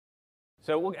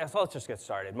So let's just get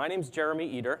started. My name's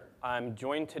Jeremy Eder. I'm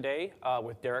joined today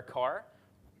with Derek Carr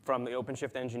from the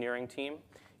OpenShift engineering team.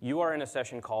 You are in a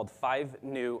session called 5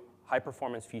 New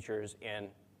High-Performance Features in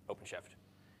OpenShift.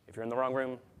 If you're in the wrong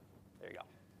room, there you go.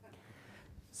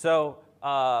 So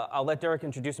I'll let Derek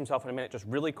introduce himself in a minute, just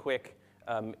really quick.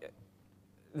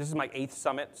 This is my 8th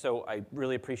summit, so I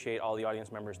really appreciate all the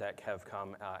audience members that have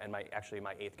come, and actually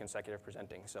my 8th consecutive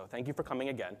presenting. So thank you for coming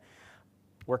again.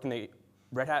 Work in the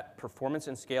Red Hat Performance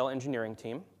and Scale engineering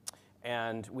team,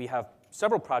 and we have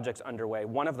several projects underway.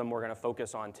 One of them we're going to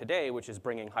focus on today, which is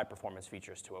bringing high-performance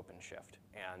features to OpenShift.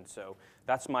 And so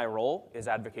that's my role, is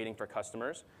advocating for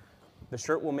customers. The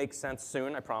shirt will make sense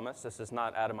soon, I promise. This is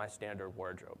not out of my standard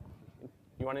wardrobe.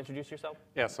 You want to introduce yourself?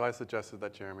 Yeah, so I suggested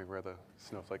that Jeremy wear the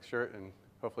snowflake shirt, and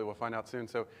hopefully we'll find out soon.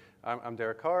 So I'm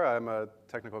Derek Carr. I'm a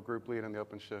technical group lead in the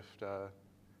OpenShift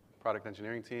product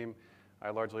engineering team. I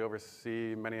largely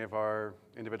oversee many of our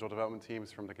individual development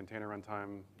teams from the container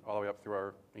runtime all the way up through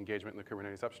our engagement in the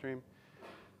Kubernetes upstream.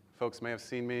 Folks may have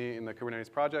seen me in the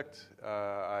Kubernetes project.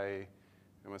 I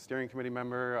am a steering committee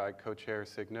member. I co-chair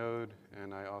SIG Node,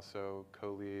 and I also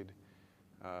co-lead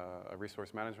a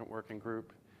resource management working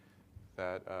group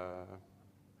that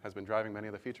has been driving many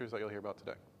of the features that you'll hear about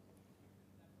today.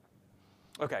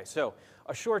 Okay, so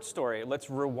a short story. Let's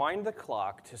rewind the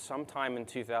clock to sometime in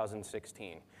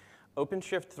 2016.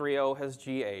 OpenShift 3.0 has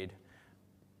GA'd.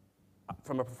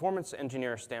 From a performance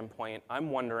engineer standpoint,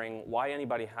 I'm wondering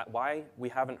why we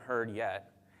haven't heard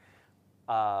yet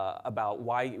about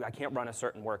why I can't run a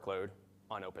certain workload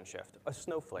on OpenShift, a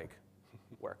snowflake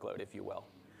workload, if you will.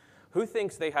 Who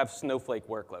thinks they have snowflake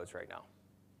workloads right now?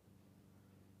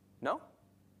 No?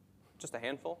 Just a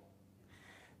handful?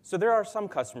 So there are some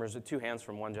customers with 2 hands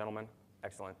from one gentleman.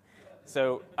 Excellent.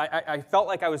 So I felt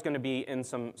like I was going to be in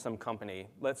some company.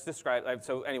 Let's describe.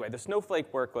 So anyway, the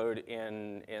snowflake workload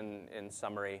in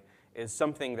summary is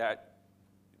something that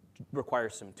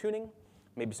requires some tuning,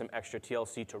 maybe some extra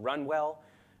TLC to run well.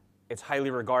 It's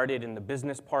highly regarded in the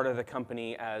business part of the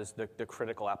company as the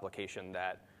critical application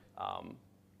that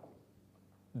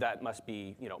that must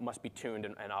be tuned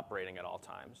and operating at all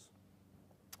times.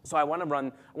 So I want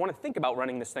to think about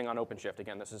running this thing on OpenShift.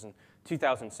 Again, this is in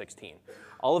 2016.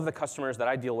 All of the customers that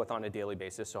I deal with on a daily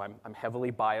basis, so I'm heavily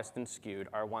biased and skewed,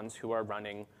 are ones who are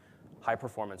running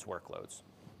high-performance workloads.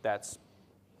 That's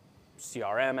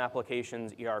CRM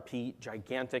applications, ERP,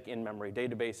 gigantic in-memory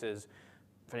databases,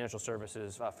 financial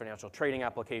services, financial trading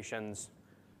applications,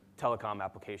 telecom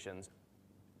applications,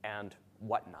 and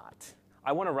whatnot.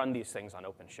 I want to run these things on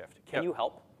OpenShift. Can you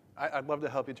help? I'd love to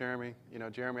help you, Jeremy.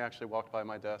 Jeremy actually walked by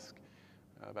my desk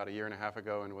about 1.5 years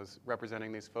ago and was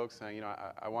representing these folks saying,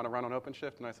 I want to run on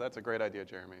OpenShift. And I said, that's a great idea,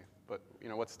 Jeremy. But,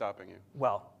 what's stopping you?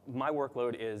 Well, my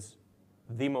workload is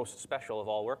the most special of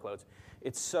all workloads.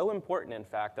 It's so important, in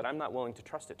fact, that I'm not willing to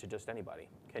trust it to just anybody.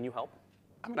 Can you help?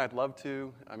 I'd love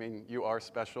to. You are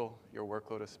special. Your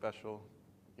workload is special.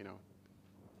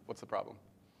 What's the problem?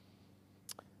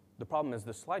 The problem is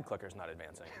the slide clicker's not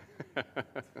advancing.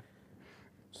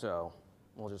 So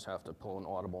we'll just have to pull an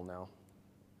audible now.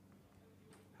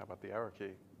 How about the arrow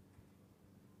key?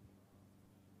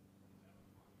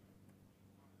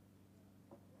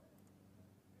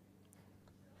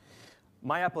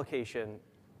 My application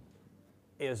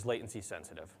is latency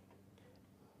sensitive,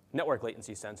 network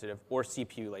latency deterministic, or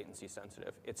CPU latency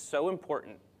sensitive. It's so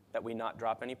important that we not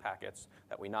drop any packets,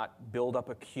 that we not build up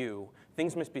a queue.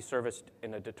 Things must be serviced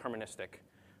in a deterministic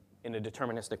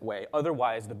way.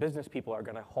 Otherwise, the business people are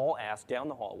going to haul ass down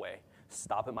the hallway,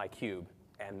 stop at my cube,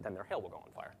 and then their hail will go on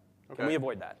fire. Okay. Can we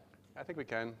avoid that? I think we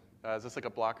can. Is this like a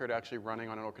blocker to actually running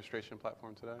on an orchestration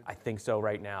platform today? I think so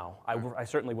right now. I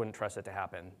certainly wouldn't trust it to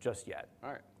happen just yet.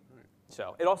 All right.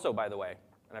 So it also, by the way,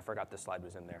 and I forgot this slide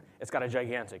was in there, it's got a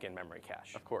gigantic in-memory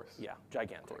cache. Of course. Yeah,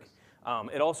 gigantic. Of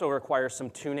course. It also requires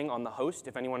some tuning on the host.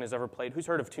 If anyone has ever played, who's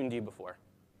heard of TuneD before?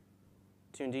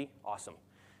 TuneD? Awesome.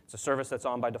 It's a service that's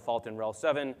on by default in RHEL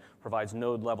 7, provides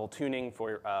node-level tuning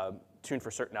for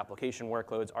certain application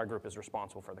workloads. Our group is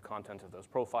responsible for the content of those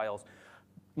profiles.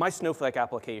 My Snowflake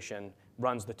application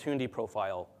runs the TuneD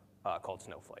profile called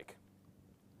Snowflake.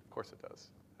 Of course it does.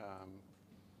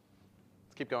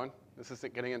 Let's keep going. This is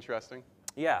getting interesting.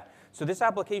 Yeah. So this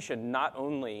application not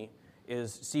only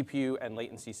is CPU and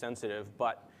latency sensitive,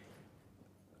 but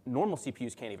normal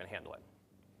CPUs can't even handle it.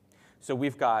 So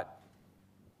we've got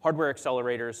hardware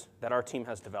accelerators that our team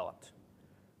has developed.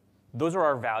 Those are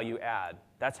our value add.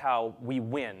 That's how we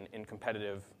win in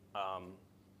competitive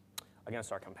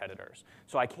against our competitors.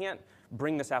 So I can't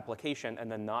bring this application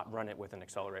and then not run it with an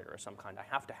accelerator of some kind. I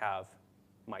have to have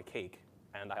my cake,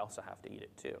 and I also have to eat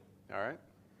it too. All right.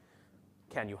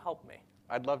 Can you help me?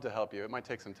 I'd love to help you. It might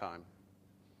take some time.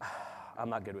 I'm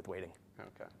not good with waiting.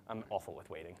 Okay. I'm awful with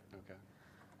waiting. Okay.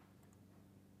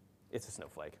 It's a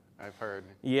snowflake. I've heard.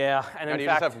 Yeah, and Now, in do you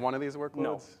fact, just have one of these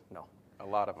workloads? No. A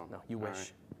lot of them. No, you All wish.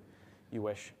 right. You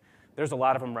wish. There's a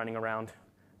lot of them running around.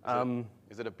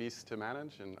 Is it a beast to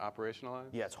manage and operationalize?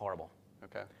 Yeah, it's horrible.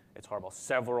 Okay. It's horrible.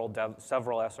 Several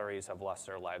SREs have lost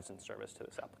their lives in service to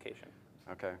this application.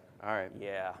 Okay. All right.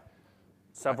 Yeah.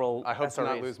 Several I hope SREs, to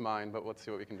not lose mine, but let's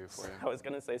see what we can do for you. I was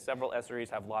going to say several SREs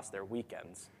have lost their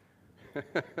weekends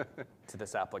to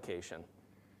this application.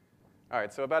 All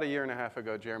right. So about a year and a half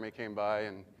ago, Jeremy came by,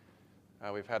 and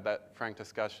we've had that frank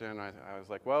discussion. I was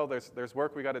like, well, there's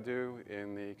work we got to do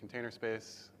in the container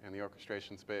space and the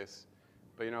orchestration space,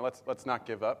 but let's not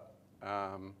give up.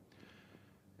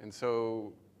 And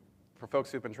so, for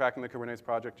folks who've been tracking the Kubernetes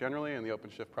project generally and the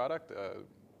OpenShift product,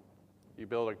 you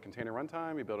build a container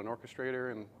runtime, you build an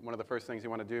orchestrator, and one of the first things you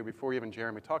want to do before even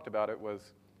Jeremy talked about it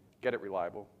was get it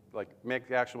reliable. Like make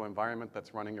the actual environment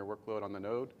that's running your workload on the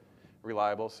node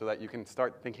reliable so that you can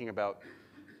start thinking about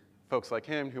folks like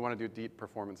him who want to do deep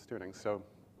performance tuning. So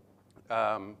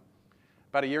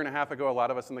about a year and a half ago, a lot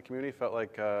of us in the community felt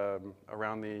like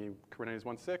around the Kubernetes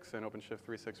 1.6 and OpenShift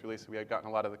 3.6 release, we had gotten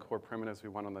a lot of the core primitives we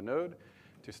want on the node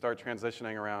to start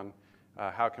transitioning around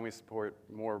how can we support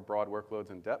more broad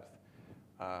workloads in depth.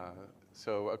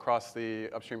 So across the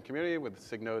upstream community with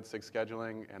SIG node, SIG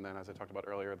scheduling, and then as I talked about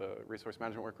earlier, the resource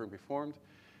management work group we formed,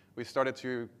 we started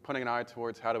to putting an eye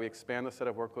towards how do we expand the set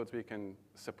of workloads we can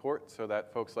support so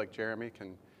that folks like Jeremy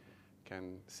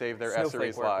can save their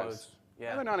SREs' lives. Yeah.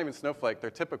 And they're not even Snowflake, they're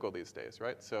typical these days,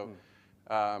 right? So,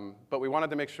 but we wanted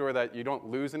to make sure that you don't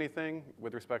lose anything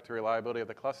with respect to reliability of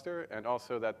the cluster, and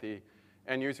also that the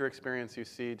end user experience you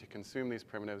see to consume these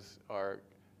primitives are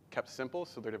kept simple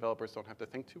so their developers don't have to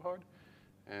think too hard.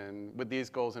 And with these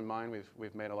goals in mind,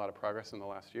 we've made a lot of progress in the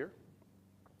last year.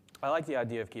 I like the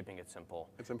idea of keeping it simple.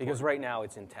 It's important. Because right now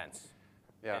it's intense.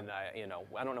 Yeah. And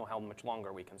I don't know how much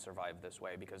longer we can survive this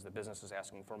way because the business is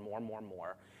asking for more and more and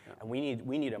more. Yeah. And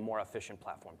we need a more efficient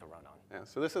platform to run on. Yeah,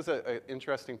 so this is an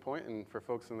interesting point, and for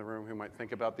folks in the room who might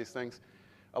think about these things,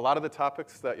 a lot of the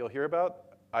topics that you'll hear about,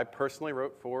 I personally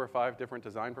wrote 4 or 5 different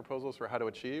design proposals for how to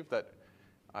achieve that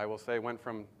I will say went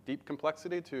from deep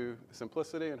complexity to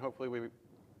simplicity, and hopefully we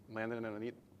landed in a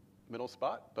neat middle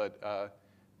spot, but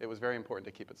it was very important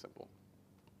to keep it simple.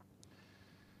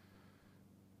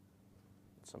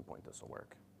 At some point this will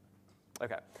work.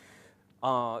 Okay,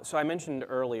 so I mentioned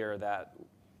earlier that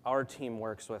our team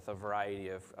works with a variety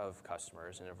of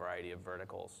customers in a variety of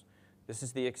verticals. This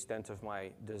is the extent of my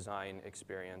design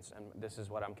experience, and this is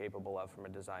what I'm capable of from a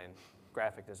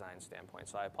graphic design standpoint,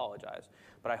 so I apologize.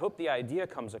 But I hope the idea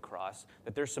comes across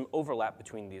that there's some overlap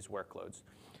between these workloads.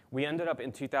 We ended up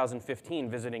in 2015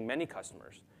 visiting many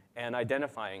customers and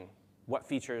identifying what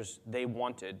features they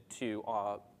wanted to,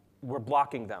 we're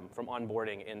blocking them from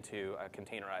onboarding into a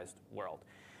containerized world.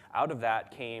 Out of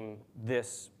that came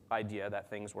this idea that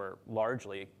things were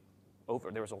largely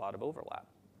there was a lot of overlap,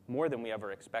 more than we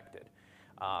ever expected.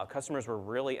 Customers were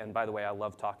really, and by the way, I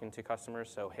love talking to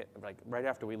customers, so right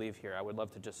after we leave here, I would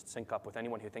love to just sync up with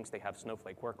anyone who thinks they have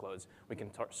Snowflake workloads. We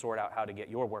can sort out how to get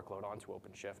your workload onto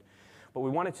OpenShift. But we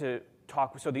wanted to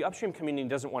talk, so the upstream community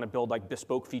doesn't want to build like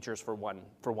bespoke features for one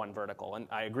vertical, and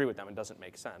I agree with them, it doesn't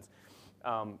make sense.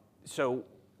 So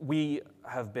we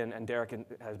have been, and Derek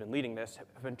has been leading this,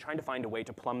 have been trying to find a way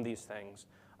to plumb these things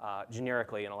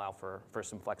generically and allow for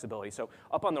some flexibility. So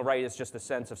up on the right is just a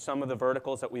sense of some of the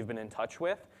verticals that we've been in touch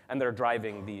with and that are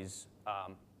driving these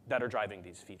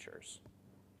features.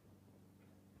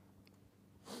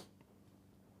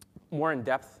 More in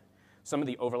depth, some of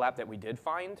the overlap that we did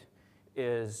find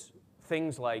is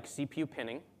things like CPU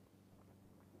pinning,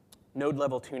 node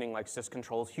level tuning like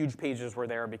syscontrols. Hugepages were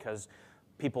there because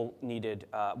people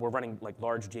were running like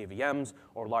large JVMs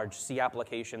or large C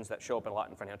applications that show up a lot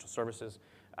in financial services.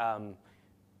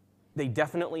 They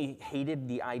definitely hated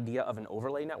the idea of an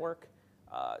overlay network.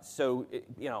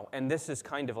 And this is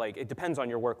kind of like, it depends on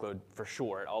your workload for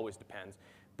sure, it always depends.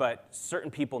 But certain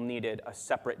people needed a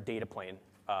separate data plane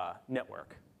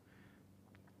network.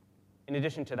 In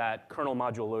addition to that, kernel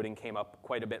module loading came up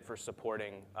quite a bit for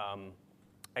supporting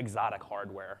exotic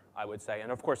hardware, I would say. And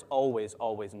of course, always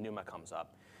NUMA comes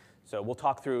up. So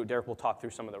Derek will talk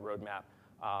through some of the roadmap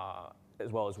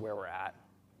as well as where we're at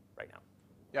right now.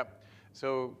 Yep.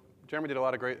 So Jeremy did a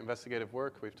lot of great investigative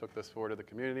work. We've took this forward to the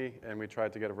community, and we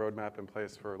tried to get a roadmap in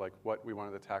place for like what we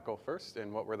wanted to tackle first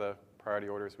and what were the priority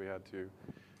orders we had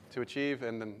to achieve.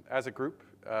 And then as a group,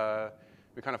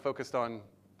 we kind of focused on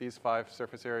these 5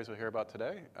 surface areas we'll hear about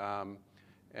today.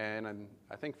 And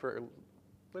I think for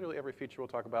literally every feature we'll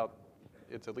talk about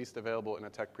it's at least available in a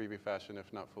tech preview fashion,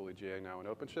 if not fully GA now in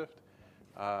OpenShift.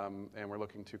 And we're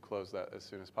looking to close that as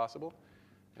soon as possible.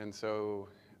 And so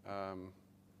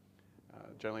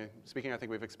generally speaking, I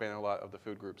think we've expanded a lot of the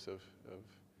food groups of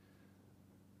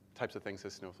types of things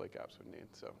that Snowflake apps would need.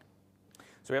 So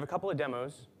we have a couple of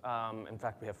demos. In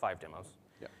fact, we have 5 demos.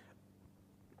 yeah.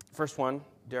 First one,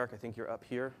 Derek, I think you're up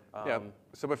here. Yeah.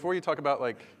 So before you talk about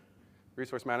like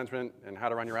resource management and how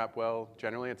to run your app well,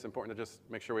 generally it's important to just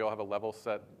make sure we all have a level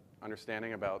set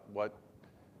understanding about what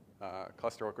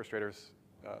cluster orchestrators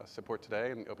support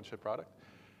today in the OpenShift product.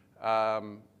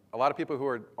 A lot of people who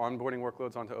are onboarding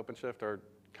workloads onto OpenShift are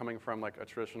coming from like a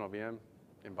traditional VM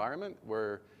environment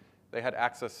where they had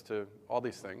access to all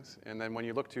these things. And then when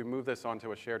you look to move this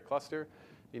onto a shared cluster,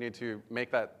 you need to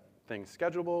make that thing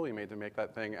schedulable. You need to make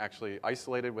that thing actually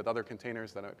isolated with other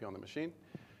containers that might be on the machine.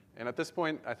 And at this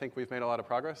point, I think we've made a lot of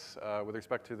progress with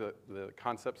respect to the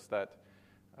concepts that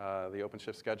the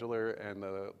OpenShift scheduler and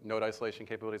the node isolation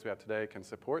capabilities we have today can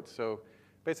support. So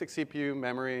basic CPU,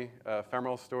 memory,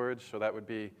 ephemeral storage, so that would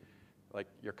be like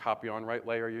your copy on write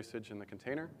layer usage in the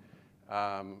container.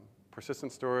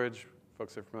 Persistent storage,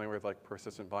 folks are familiar with like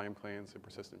persistent volume claims and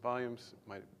persistent volumes,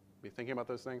 might be thinking about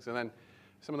those things. And then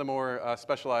some of the more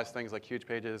specialized things like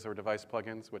Hugepages or device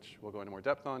plugins, which we'll go into more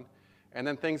depth on. And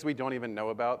then things we don't even know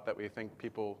about that we think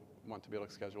people want to be able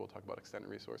to schedule. We'll talk about extended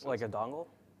resources. Like a dongle?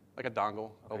 Like a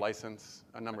dongle, okay. A license,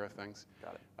 a number of things.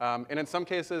 Got it. And in some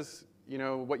cases, you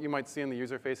know, what you might see in the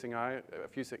user-facing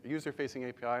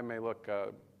API may look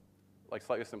like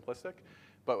slightly simplistic.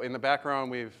 But in the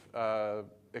background, we've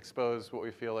exposed what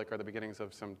we feel like are the beginnings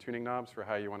of some tuning knobs for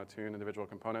how you want to tune individual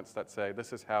components that say,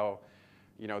 this is how,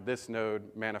 you know, this node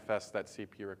manifests that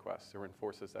CPU request or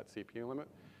enforces that CPU limit,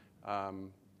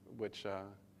 which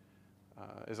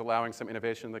is allowing some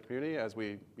innovation in the community as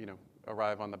we, you know,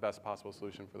 arrive on the best possible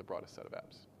solution for the broadest set of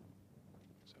apps.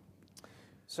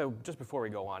 So just before we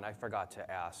go on, I forgot to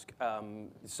ask.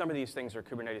 Some of these things are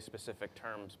Kubernetes-specific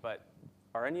terms, but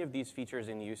are any of these features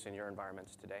in use in your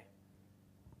environments today?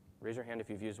 Raise your hand if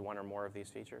you've used one or more of these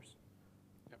features.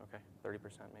 Yep. OK, 30%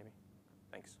 maybe.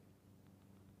 Thanks.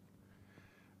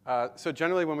 So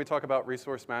generally, when we talk about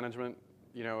resource management,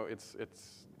 you know,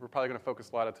 we're probably going to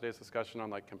focus a lot of today's discussion on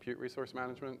like compute resource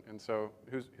management. And so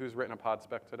who's written a pod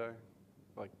spec today?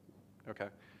 Like, OK.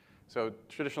 So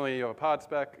traditionally, you have a pod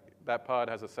spec. That pod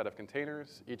has a set of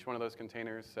containers. Each one of those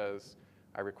containers says,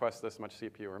 I request this much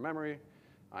CPU or memory.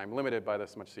 I'm limited by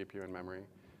this much CPU and memory.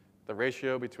 The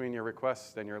ratio between your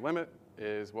request and your limit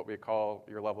is what we call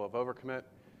your level of overcommit.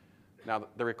 Now,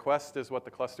 the request is what the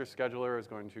cluster scheduler is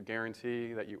going to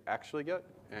guarantee that you actually get,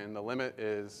 and the limit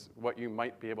is what you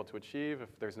might be able to achieve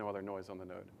if there's no other noise on the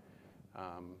node.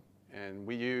 And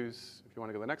we use, if you want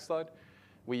to go to the next slide,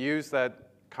 we use that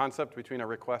concept between a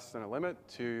request and a limit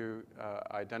to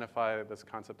identify this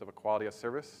concept of a quality of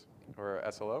service, or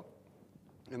SLO,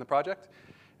 in the project.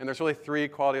 And there's really 3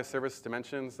 quality of service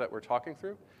dimensions that we're talking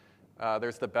through.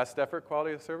 There's the best effort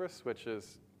quality of service, which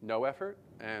is no effort.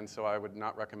 And so I would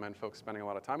not recommend folks spending a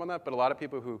lot of time on that. But a lot of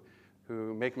people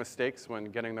who make mistakes when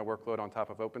getting their workload on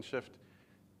top of OpenShift,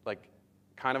 like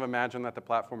kind of imagine that the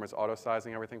platform is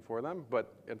auto-sizing everything for them.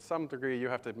 But at some degree, you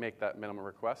have to make that minimum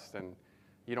request. And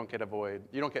you don't get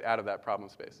out of that problem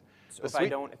space. So if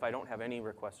I don't have any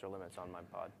requests or limits on my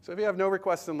pod? So if you have no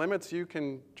requests and limits, you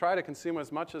can try to consume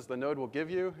as much as the node will give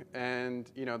you. And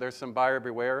you know, there's some buyer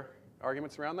beware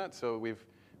arguments around that. So when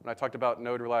I talked about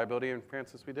node reliability in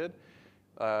Francis, we did.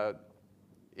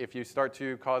 If you start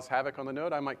to cause havoc on the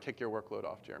node, I might kick your workload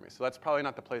off, Jeremy. So that's probably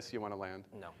not the place you want to land.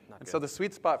 No, not good. So the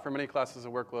sweet spot for many classes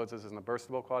of workloads is in the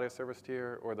burstable quality of service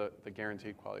tier or the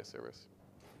guaranteed quality of service.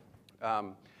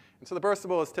 And so the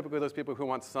burstable is typically those people who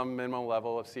want some minimal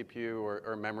level of CPU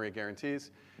or memory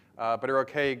guarantees, but are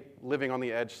OK living on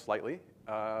the edge slightly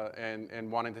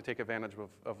and wanting to take advantage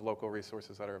of local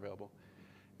resources that are available.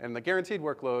 And the guaranteed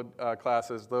workload class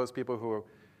is those people who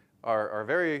are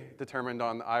very determined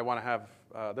on, I want to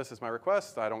have, this is my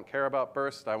request. I don't care about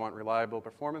burst. I want reliable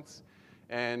performance.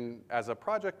 And as a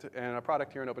project and a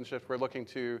product here in OpenShift, we're looking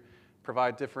to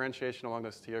provide differentiation along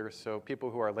those tiers. So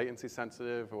people who are latency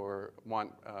sensitive or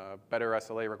want better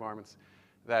SLA requirements,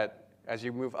 that as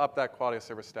you move up that quality of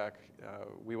service stack,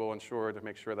 we will ensure to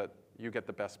make sure that you get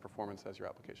the best performance as your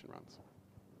application runs.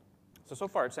 So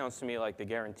far it sounds to me like the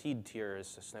guaranteed tier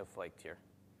is a Snowflake tier.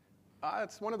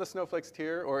 It's one of the Snowflake's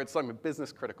tier, or it's like a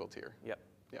business critical tier. Yep.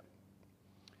 Yep.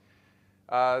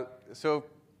 So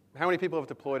how many people have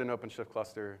deployed an OpenShift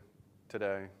cluster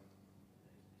today?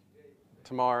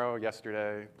 Tomorrow,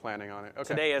 yesterday, planning on it. Okay.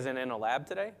 Today as in a lab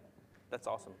today? That's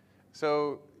awesome.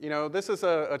 So, this is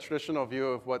a traditional view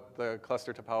of what the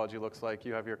cluster topology looks like.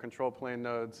 You have your control plane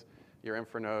nodes, your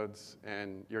infra nodes,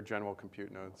 and your general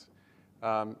compute nodes.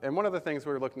 And one of the things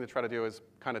we're looking to try to do is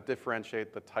kind of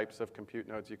differentiate the types of compute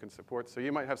nodes you can support. So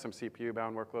you might have some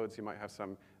CPU-bound workloads. You might have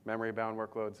some memory-bound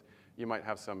workloads. You might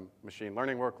have some machine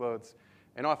learning workloads.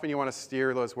 And often you want to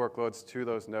steer those workloads to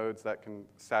those nodes that can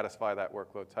satisfy that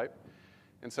workload type.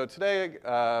 And so today,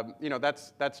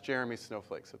 that's Jeremy's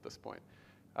snowflakes at this point.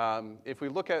 If we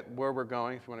look at where we're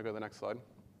going, if you want to go to the next slide,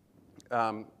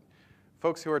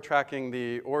 folks who are tracking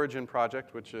the Origin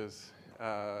project, which is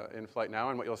in flight now,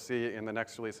 and what you'll see in the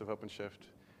next release of OpenShift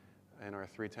in our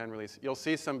 3.10 release, you'll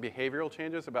see some behavioral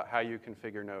changes about how you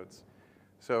configure nodes.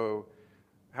 So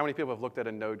how many people have looked at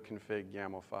a node config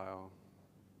YAML file?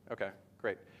 OK,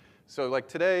 great. So like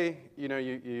today,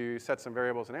 you set some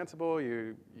variables in Ansible,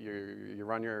 you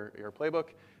run your playbook,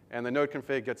 and the node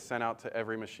config gets sent out to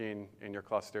every machine in your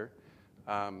cluster.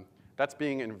 That's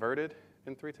being inverted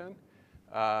in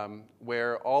 3.10,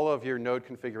 where all of your node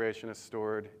configuration is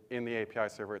stored in the API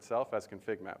server itself as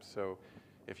config maps. So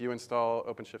if you install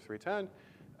OpenShift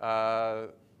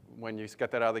 3.10, when you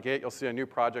get that out of the gate, you'll see a new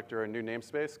project or a new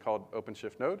namespace called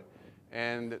OpenShift node.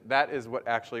 And that is what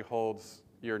actually holds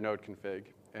your node config.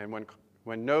 And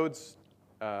when nodes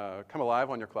come alive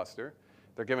on your cluster,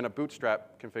 they're given a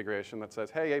bootstrap configuration that says,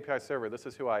 hey, API server, this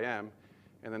is who I am.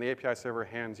 And then the API server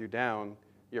hands you down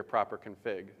your proper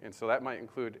config. And so that might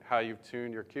include how you've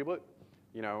tuned your kubelet,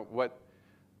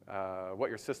 what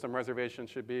your system reservation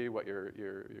should be, what your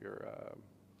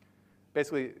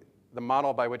basically the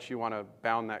model by which you want to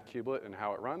bound that kubelet and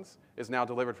how it runs is now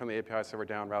delivered from the API server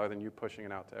down rather than you pushing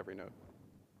it out to every node.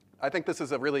 I think this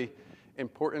is a really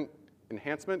important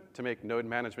enhancement to make node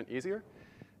management easier,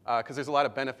 because there's a lot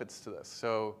of benefits to this.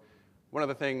 So one of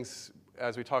the things,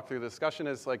 as we talk through the discussion,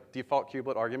 is like default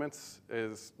kubelet arguments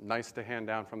is nice to hand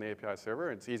down from the API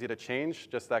server. It's easy to change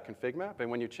just that config map.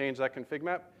 And when you change that config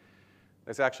map,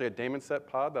 there's actually a daemon set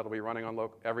pod that'll be running on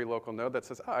every local node that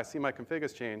says, I see my config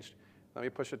has changed. Let me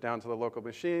push it down to the local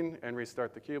machine and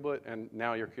restart the kubelet. And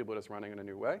now your kubelet is running in a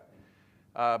new way.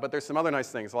 But there's some other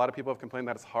nice things. A lot of people have complained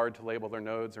that it's hard to label their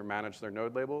nodes or manage their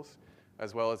node labels,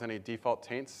 as well as any default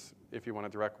taints if you want to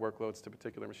direct workloads to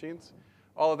particular machines.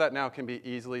 All of that now can be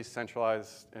easily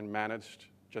centralized and managed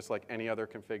just like any other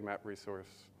config map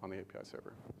resource on the API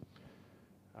server.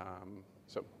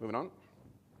 So moving on.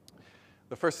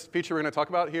 The first feature we're going to talk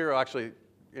about here will actually,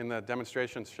 in the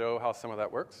demonstrations, show how some of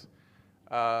that works.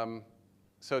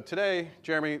 So today,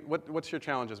 Jeremy, what's your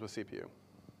challenges with CPU?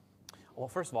 Well,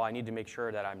 first of all, I need to make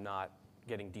sure that I'm not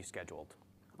getting descheduled.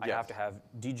 I Yes. have to have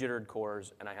dejittered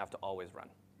cores, and I have to always run.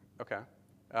 OK.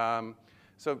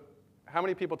 So how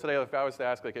many people today, if I was to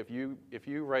ask, like, if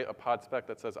you write a pod spec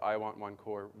that says I want one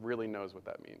core, really knows what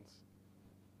that means?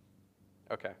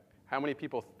 OK. How many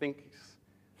people think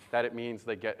that it means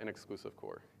they get an exclusive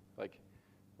core? Like,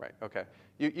 right, OK.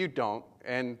 You don't.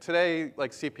 And today,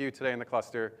 like CPU today in the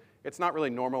cluster, it's not really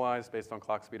normalized based on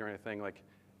clock speed or anything. Like,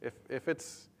 if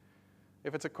it's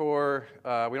a core,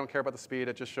 we don't care about the speed.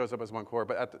 It just shows up as one core.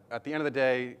 But at the end of the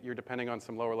day, you're depending on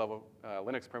some lower level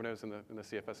Linux primitives in the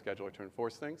CFS scheduler to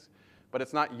enforce things. But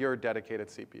it's not your dedicated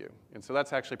CPU. And so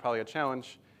that's actually probably a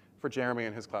challenge for Jeremy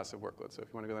and his class of workloads. So if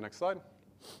you want to go to the next slide.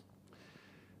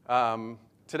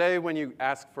 Today, when you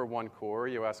ask for one core,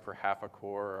 you ask for half a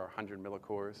core or 100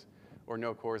 millicores or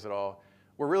no cores at all.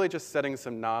 We're really just setting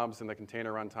some knobs in the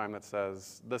container runtime that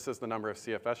says this is the number of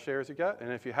CFS shares you get.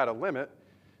 And if you had a limit,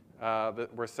 that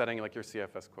we're setting like your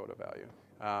CFS quota value.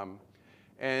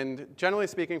 And generally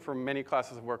speaking, for many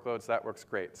classes of workloads, that works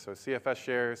great. So CFS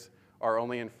shares are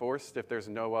only enforced if there's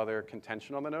no other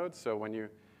contention on the node. So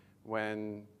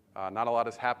when not a lot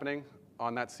is happening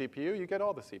on that CPU, you get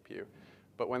all the CPU.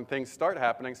 But when things start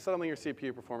happening, suddenly your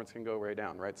CPU performance can go way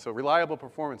down, right? So reliable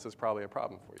performance is probably a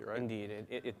problem for you, right?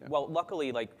 Indeed. Well,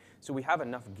 luckily, so we have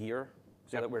enough gear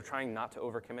so Yep. that we're trying not to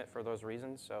overcommit for those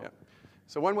reasons. So. Yep.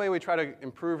 So one way we try to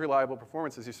improve reliable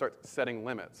performance is you start setting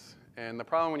limits. And the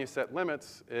problem when you set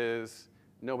limits is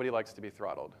nobody likes to be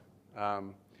throttled.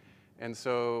 And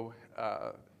so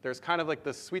there's kind of like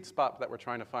this sweet spot that we're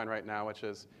trying to find right now, which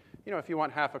is, if you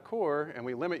want half a core and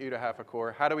we limit you to half a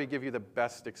core, how do we give you the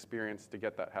best experience to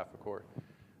get that half a core?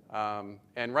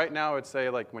 And right now, I would say,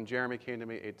 like when Jeremy came to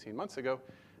me 18 months ago,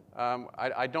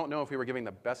 I don't know if we were giving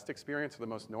the best experience or the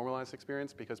most normalized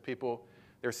experience because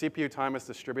their CPU time is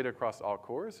distributed across all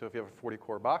cores. So if you have a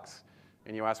 40-core box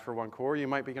and you ask for one core, you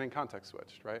might be getting context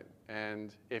switched, right?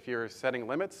 And if you're setting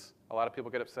limits, a lot of people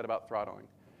get upset about throttling.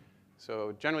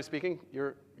 So generally speaking,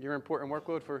 your important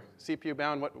workload for CPU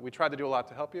bound, we tried to do a lot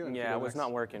to help you. Yeah, it was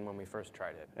not working when we first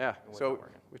tried it. Yeah, so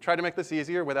we tried to make this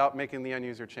easier without making the end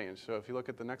user change. So if you look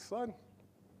at the next slide,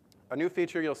 a new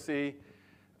feature you'll see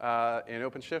in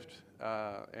OpenShift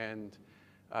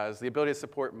is the ability to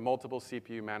support multiple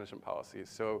CPU management policies.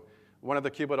 So one of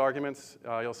the kubelet arguments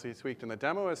you'll see tweaked in the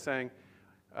demo is saying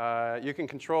you can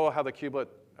control how the kubelet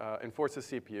enforces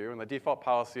CPU, and the default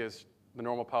policy is the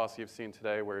normal policy you've seen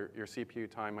today where your CPU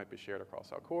time might be shared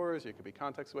across all cores, you could be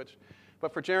context switched.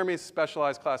 But for Jeremy's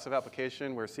specialized class of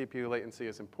application where CPU latency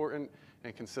is important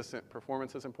and consistent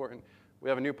performance is important, we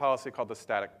have a new policy called the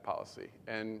static policy.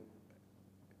 And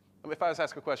if I was to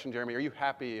ask a question, Jeremy, are you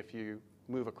happy if you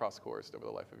move across cores over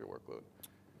the life of your workload?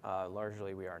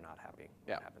 Largely, we are not happy.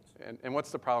 Yeah. What happens. And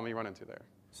what's the problem you run into there?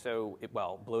 So it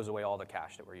blows away all the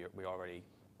cache that we already,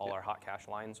 all our hot cache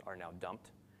lines are now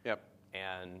dumped. Yep.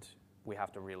 And we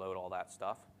have to reload all that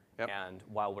stuff. Yep. And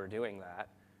while we're doing that,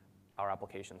 our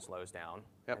application slows down,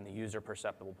 yep. and the user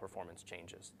perceptible performance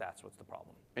changes. That's what's the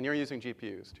problem. And you're using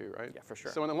GPUs too, right? Yeah, for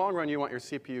sure. So in the long run, you want your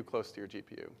CPU close to your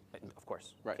GPU. Of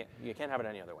course. Right. You can't have it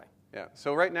any other way. Yeah.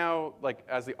 So right now, like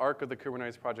as the arc of the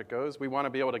Kubernetes project goes, we want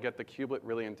to be able to get the kubelet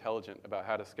really intelligent about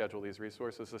how to schedule these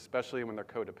resources, especially when they're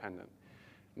codependent.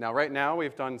 Now, right now,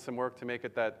 we've done some work to make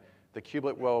it that the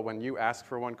kubelet will, when you ask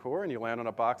for one core and you land on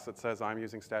a box that says I'm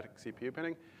using static CPU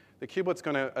pinning, the kubelet's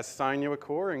going to assign you a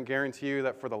core and guarantee you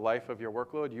that for the life of your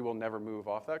workload, you will never move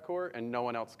off that core and no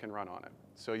one else can run on it.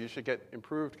 So you should get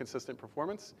improved, consistent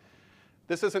performance.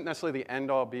 This isn't necessarily the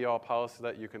end-all, be-all policy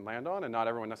that you can land on, and not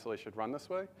everyone necessarily should run this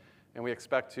way. And we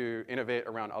expect to innovate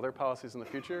around other policies in the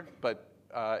future, but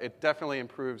it definitely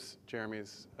improves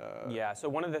Jeremy's. Yeah, so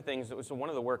one of the things, so one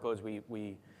of the workloads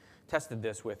we tested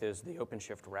this with is the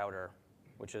OpenShift router,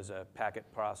 which is a packet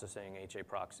processing HA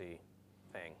proxy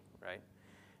thing, right?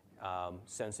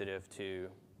 Sensitive to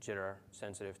jitter,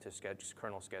 sensitive to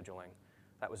kernel scheduling.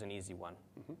 That was an easy one.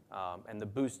 Mm-hmm. And the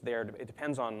boost there, it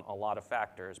depends on a lot of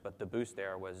factors, but the boost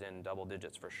there was in double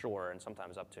digits for sure, and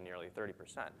sometimes up to nearly 30%.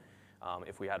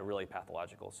 If we had a really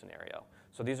pathological scenario.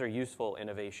 So these are useful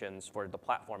innovations for the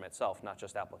platform itself, not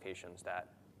just applications that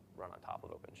run on top of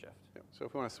OpenShift. Yeah. So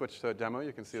if we want to switch to a demo,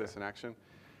 you can see this in action.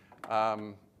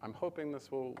 I'm hoping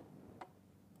this will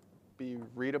be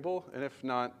readable, and if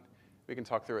not, we can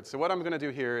talk through it. So what I'm going to do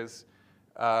here is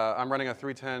I'm running a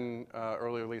 3.10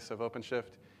 early release of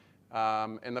OpenShift,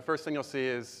 and the first thing you'll see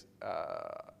is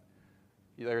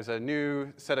there's a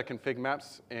new set of config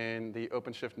maps in the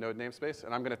OpenShift node namespace,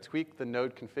 and I'm going to tweak the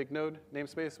node config node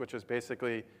namespace, which is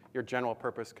basically your general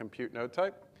purpose compute node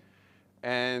type.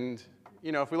 And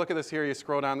if we look at this here, you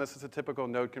scroll down, this is a typical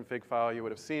node config file you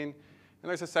would have seen. And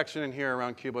there's a section in here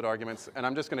around kubelet arguments, and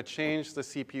I'm just going to change the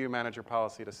CPU manager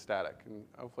policy to static. And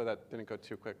hopefully that didn't go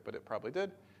too quick, but it probably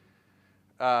did.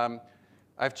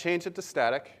 I've changed it to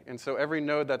static, and so every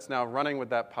node that's now running with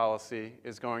that policy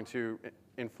is going to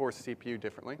enforce CPU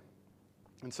differently.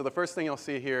 And so the first thing you'll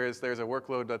see here is there's a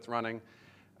workload that's running,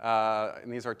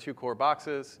 and these are 2 core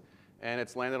boxes, and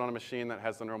it's landed on a machine that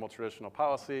has the normal traditional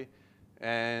policy.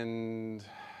 And,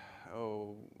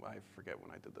 I forget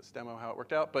when I did this demo how it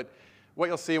worked out, but what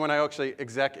you'll see when I actually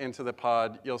exec into the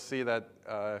pod, you'll see that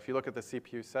if you look at the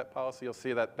CPU set policy, you'll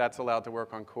see that that's allowed to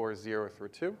work on cores 0 through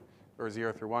 2, or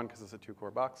 0 through 1, because it's a 2-core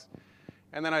box.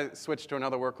 And then I switched to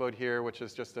another workload here, which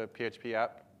is just a PHP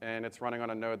app, and it's running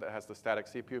on a node that has the static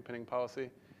CPU pinning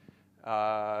policy.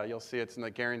 You'll see it's in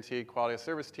the guaranteed quality of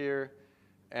service tier,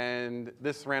 and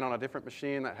this ran on a different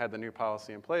machine that had the new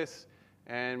policy in place.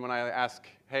 And when I ask,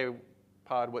 hey,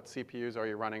 pod, what CPUs are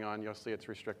you running on, you'll see it's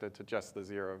restricted to just the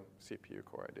 0 CPU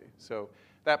core ID. So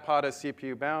that pod is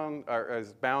CPU bound, or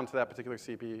is bound to that particular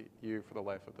CPU for the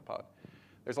life of the pod.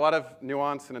 There's a lot of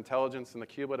nuance and intelligence in the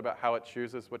kubelet about how it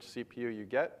chooses which CPU you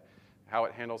get, how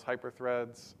it handles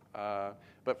hyperthreads.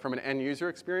 But from an end user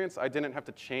experience, I didn't have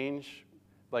to change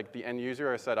like the end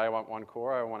user. I said, I want 1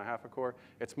 core, I want a half a core.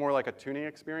 It's more like a tuning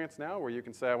experience now where you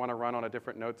can say, I want to run on a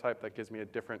different node type that gives me a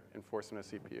different enforcement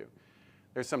of CPU.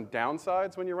 There's some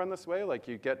downsides when you run this way, like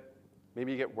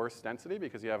maybe you get worse density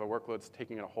because you have a workload that's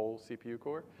taking a whole CPU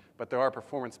core, but there are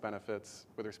performance benefits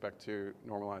with respect to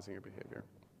normalizing your behavior.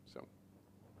 So.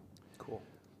 Cool.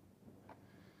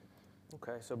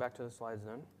 Okay, so back to the slides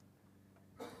then.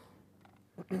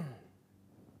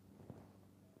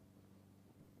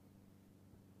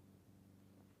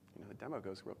 The demo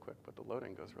goes real quick, but the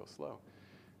loading goes real slow.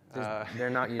 They're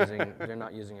not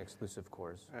using exclusive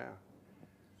cores. Yeah.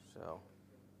 So.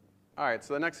 All right.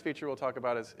 So the next feature we'll talk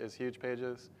about is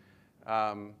Hugepages.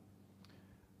 How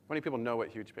many people know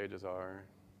what Hugepages are?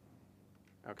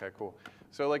 Okay, cool.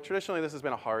 So like traditionally, this has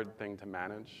been a hard thing to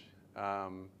manage.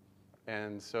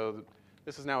 And so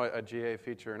this is now a GA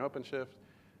feature in OpenShift.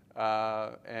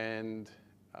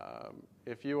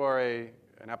 If you are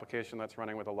an application that's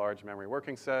running with a large memory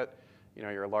working set,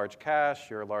 you're a large cache,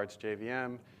 you're a large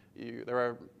JVM, there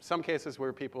are some cases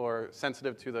where people are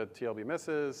sensitive to the TLB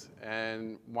misses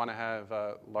and want to have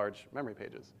large memory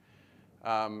pages.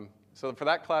 So for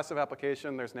that class of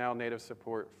application, there's now native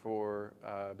support for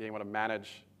being able to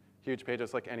manage huge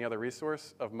pages like any other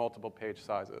resource of multiple page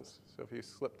sizes. So if you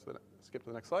skip to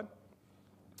the next slide.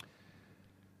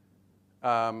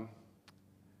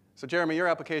 So Jeremy, your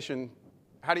application,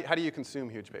 how do you consume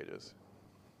huge pages?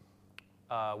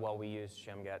 Well, we use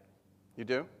shimget. You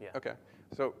do? Yeah. OK.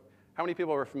 So how many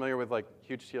people are familiar with like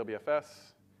huge TLBFS,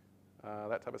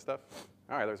 that type of stuff?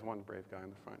 All right, there's one brave guy in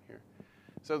the front here.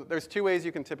 So there's two ways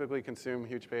you can typically consume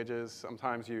huge pages.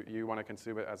 Sometimes you want to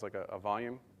consume it as like a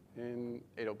volume.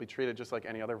 It'll be treated just like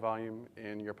any other volume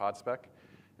in your pod spec.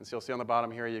 And so you'll see on the bottom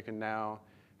here, you can now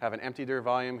have an empty dir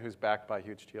volume who's backed by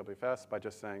huge TLBFS by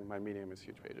just saying my medium is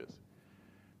huge pages.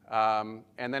 And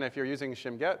then if you're using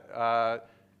shimget,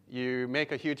 you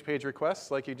make a huge page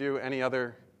request like you do any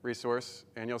other resource.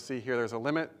 And you'll see here there's a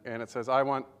limit. And it says, I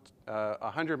want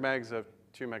 100 megs of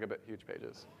 2 megabit huge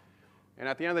pages. And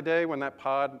at the end of the day, when that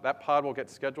pod will get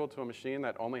scheduled to a machine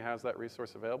that only has that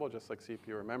resource available, just like CPU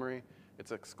or memory.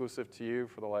 It's exclusive to you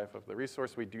for the life of the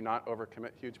resource. We do not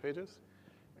overcommit huge pages.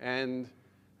 And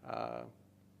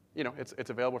it's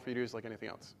available for you to use like anything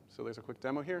else. So there's a quick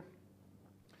demo here.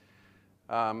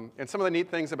 And some of the neat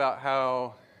things about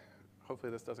how,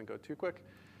 hopefully this doesn't go too quick.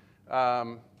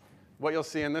 What you'll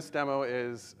see in this demo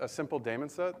is a simple daemon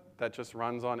set that just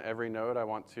runs on every node I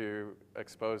want to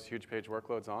expose huge page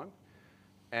workloads on.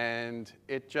 And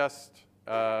it just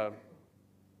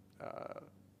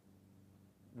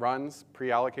runs,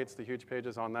 pre-allocates the huge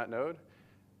pages on that node,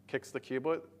 kicks the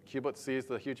kubelet. Kubelet sees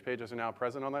the huge pages are now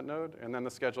present on that node, and then the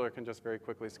scheduler can just very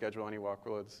quickly schedule any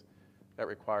workloads that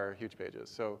require huge pages.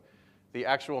 So the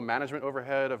actual management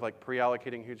overhead of like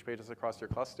pre-allocating huge pages across your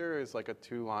cluster is like a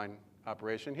 2-line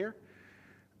operation here.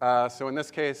 So in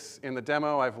this case, in the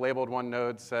demo, I've labeled one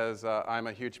node says I'm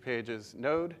a huge pages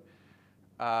node.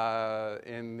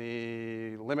 In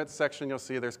the limits section, you'll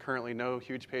see there's currently no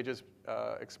huge pages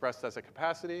expressed as a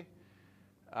capacity.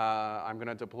 I'm going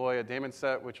to deploy a daemon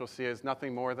set, which you'll see is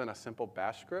nothing more than a simple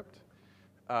bash script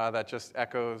that just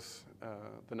echoes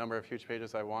the number of huge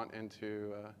pages I want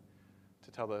into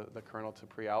to tell the kernel to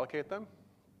pre-allocate them.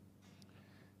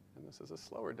 And this is a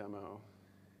slower demo.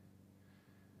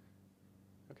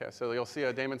 OK, so you'll see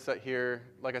a daemon set here.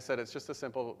 Like I said, it's just a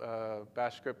simple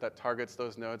bash script that targets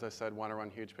those nodes I said want to run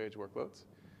huge page workloads.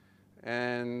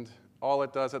 And all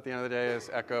it does at the end of the day is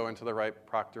echo into the right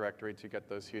proc directory to get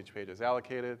those huge pages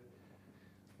allocated.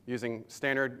 Using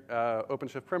standard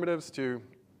OpenShift primitives to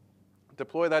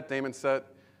deploy that daemon set,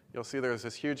 you'll see there's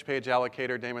this huge page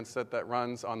allocator daemon set that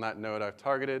runs on that node I've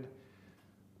targeted.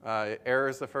 It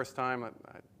errors the first time. I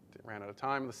ran out of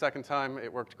time. The second time,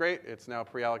 it worked great. It's now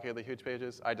pre-allocated the huge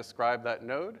pages. I describe that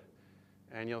node,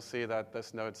 and you'll see that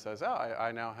this node says, oh,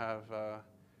 I now have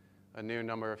a new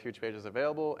number of huge pages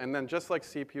available. And then just like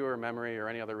CPU or memory or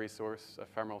any other resource,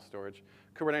 ephemeral storage,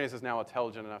 Kubernetes is now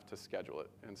intelligent enough to schedule it.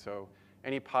 And so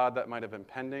any pod that might have been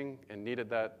pending and needed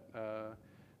that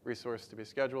resource to be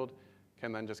scheduled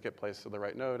can then just get placed to the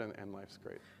right node, and life's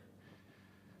great.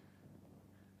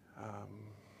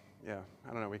 Yeah,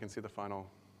 I don't know. We can see the final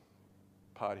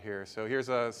pod here. So here's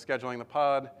scheduling the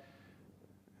pod.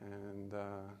 And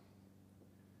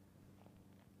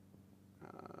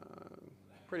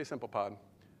pretty simple pod.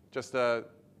 Just I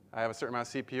have a certain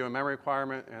amount of CPU and memory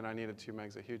requirement, and I needed 2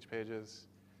 megs of huge pages.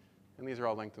 And these are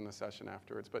all linked in the session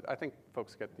afterwards. But I think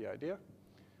folks get the idea.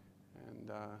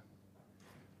 And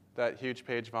that huge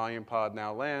page volume pod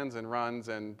now lands and runs,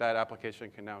 and that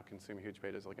application can now consume huge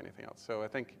pages like anything else. So I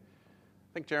think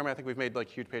Jeremy, we've made like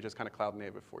huge pages kind of cloud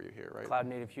native for you here, right? Cloud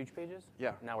native huge pages?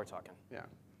 Yeah. Now we're talking. Yeah.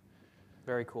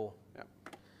 Very cool. Yeah.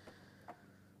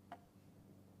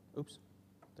 Oops.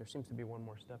 There seems to be one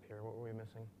more step here. What were we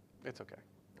missing? It's OK.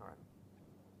 All right.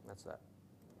 That's that.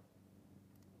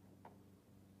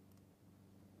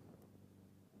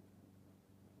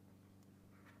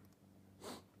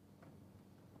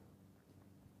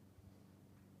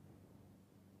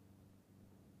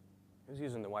 Who's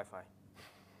using the Wi-Fi?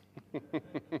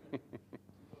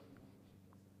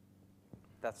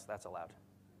 That's allowed.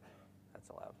 That's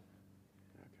allowed.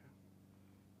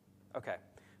 OK.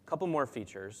 A couple more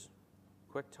features.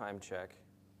 Quick time check.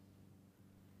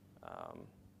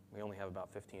 We only have about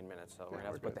 15 minutes, so we're going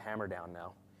to have to put the hammer down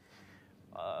now,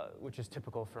 which is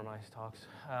typical for my talks.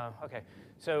 OK.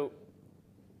 So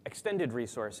Extended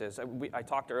resources. I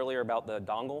talked earlier about the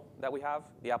dongle that we have,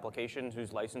 the application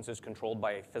whose license is controlled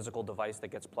by a physical device that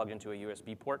gets plugged into a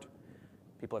USB port.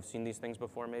 People have seen these things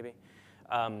before, maybe.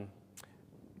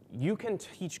 You can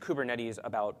teach Kubernetes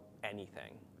about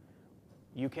anything.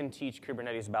 You can teach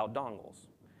Kubernetes about dongles.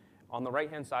 On the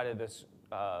right-hand side of this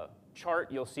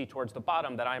chart, you'll see towards the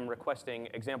bottom that I'm requesting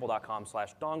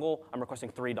example.com/dongle. I'm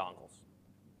requesting 3 dongles.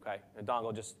 Okay? A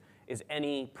dongle just is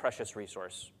any precious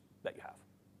resource that you have,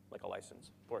 like a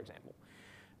license, for example.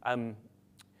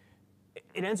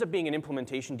 It ends up being an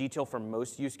implementation detail for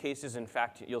most use cases. In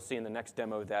fact, you'll see in the next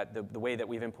demo that the way that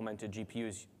we've implemented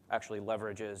GPUs actually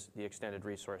leverages the extended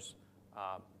resource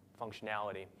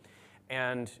functionality.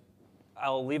 And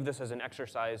I'll leave this as an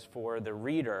exercise for the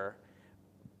reader,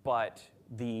 but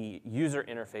the user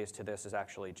interface to this is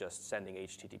actually just sending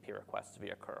HTTP requests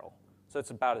via curl. So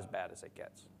it's about as bad as it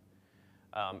gets.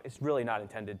 It's really not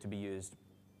intended to be used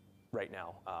right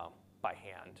now by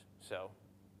hand. So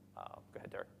go ahead,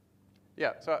 Derek.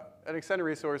 Yeah, so an extended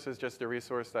resource is just a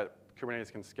resource that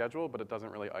Kubernetes can schedule, but it doesn't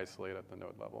really isolate at the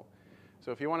node level.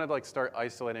 So if you wanted to like start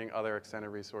isolating other extended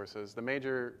resources, the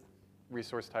major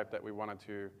resource type that we wanted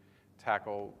to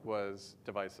tackle was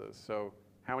devices. So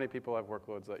how many people have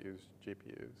workloads that use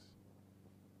GPUs?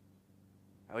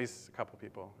 At least a couple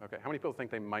people. Okay, how many people think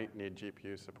they might need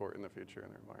GPU support in the future in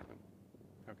their environment?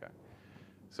 Okay,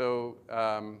 so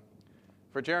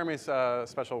for Jeremy's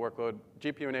special workload,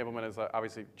 GPU enablement is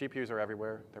obviously, GPUs are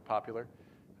everywhere. They're popular.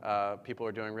 People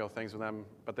are doing real things with them,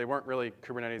 but they weren't really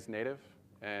Kubernetes native.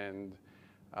 And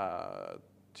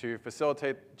to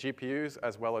facilitate GPUs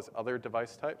as well as other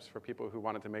device types for people who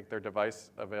wanted to make their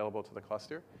device available to the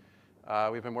cluster,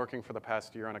 we've been working for the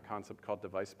past year on a concept called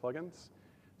device plugins.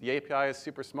 The API is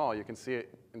super small. You can see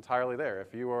it entirely there.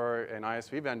 If you are an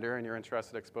ISV vendor and you're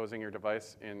interested in exposing your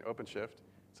device in OpenShift,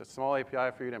 it's a small API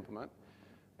for you to implement.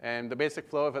 And the basic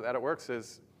flow of it that it works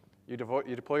is you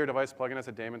deploy your device plugin as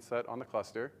a daemon set on the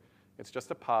cluster. It's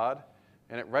just a pod,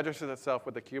 and it registers itself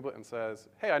with the kubelet and says,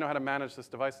 hey, I know how to manage this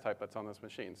device type that's on this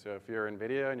machine. So if you're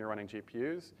NVIDIA and you're running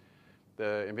GPUs,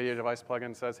 the NVIDIA device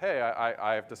plugin says, hey,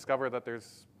 I've discovered that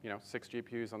there's 6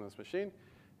 GPUs on this machine,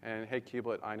 and hey,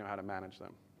 kubelet, I know how to manage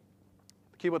them.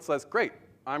 The kubelet says, great,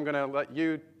 I'm going to let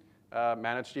you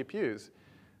manage GPUs.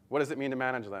 What does it mean to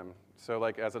manage them? So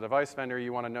like as a device vendor,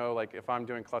 you want to know like if I'm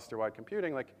doing cluster-wide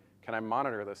computing, like can I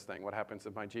monitor this thing? What happens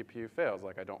if my GPU fails?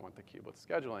 Like I don't want the kubelet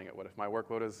scheduling it. What if my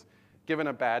workload is given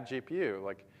a bad GPU?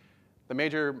 Like the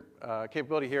major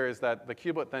capability here is that the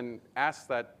kubelet then asks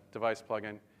that device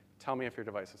plugin, tell me if your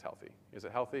device is healthy. Is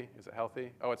it healthy? Is it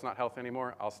healthy? Oh, it's not healthy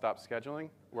anymore. I'll stop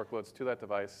scheduling workloads to that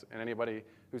device. And anybody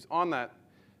who's on that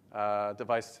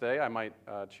device today, I might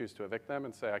choose to evict them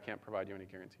and say I can't provide you any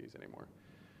guarantees anymore.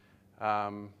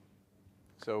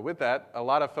 So with that, a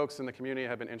lot of folks in the community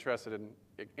have been interested in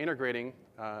integrating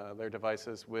their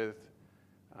devices with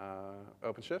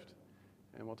OpenShift,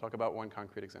 and we'll talk about one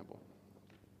concrete example.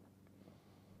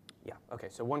 Yeah, okay,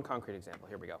 so one concrete example,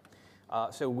 here we go.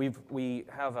 So we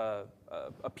have a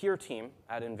peer team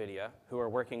at NVIDIA who are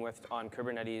working on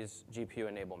Kubernetes GPU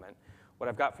enablement. What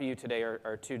I've got for you today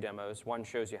are 2 demos. One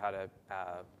shows you how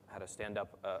to stand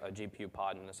up a GPU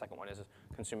pod, and the second one is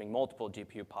consuming multiple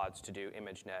GPU pods to do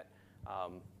ImageNet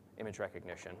image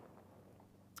recognition.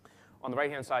 On the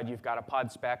right-hand side, you've got a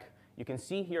pod spec. You can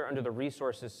see here under the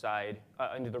resources side,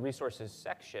 under the resources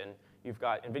section, you've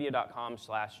got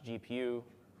nvidia.com/GPU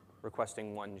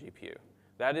requesting 1 GPU.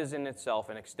 That is in itself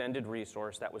an extended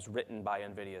resource that was written by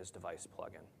NVIDIA's device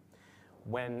plugin.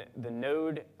 When the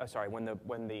node,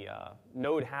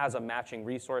 node has a matching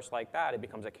resource like that, it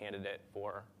becomes a candidate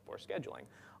for scheduling.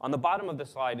 On the bottom of the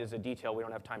slide is a detail we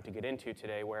don't have time to get into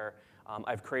today where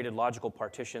I've created logical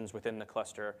partitions within the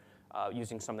cluster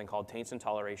using something called taints and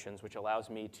tolerations, which allows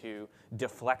me to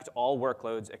deflect all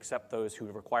workloads except those who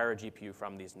require a GPU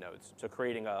from these nodes. So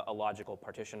creating a logical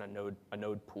partition, a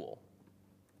node pool.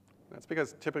 That's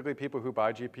because typically people who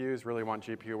buy GPUs really want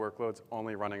GPU workloads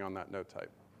only running on that node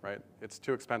type, right? It's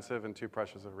too expensive and too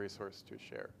precious a resource to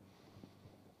share.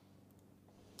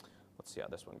 Let's see how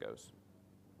this one goes.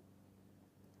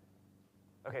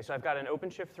 Okay, so I've got an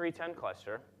OpenShift 3.10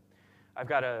 cluster. I've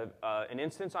got an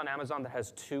instance on Amazon that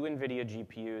has 2 NVIDIA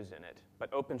GPUs in it,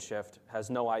 but OpenShift has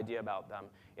no idea about them.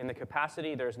 In the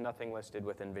capacity, there's nothing listed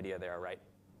with NVIDIA there, right?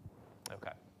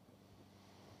 Okay.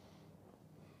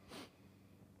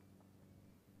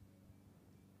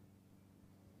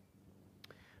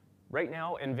 Right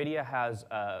now, NVIDIA has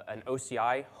an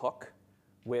OCI hook,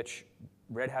 which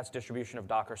Red Hat's distribution of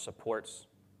Docker supports.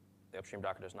 The upstream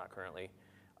Docker does not currently.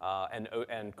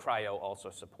 and Cryo also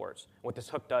supports. What this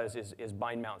hook does is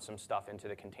bind mount some stuff into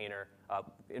the container,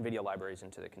 NVIDIA libraries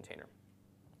into the container.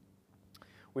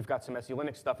 We've got some SE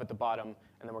Linux stuff at the bottom,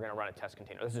 and then we're going to run a test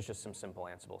container. This is just some simple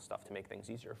Ansible stuff to make things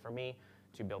easier for me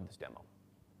to build this demo.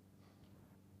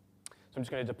 So I'm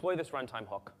just going to deploy this runtime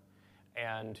hook,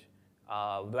 and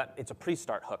it's a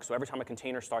pre-start hook. So every time a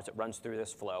container starts, it runs through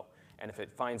this flow. And if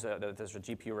it finds that there's a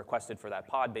GPU requested for that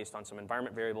pod based on some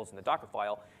environment variables in the Docker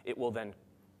file, it will then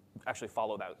actually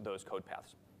follow those code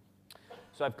paths.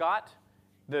 So I've got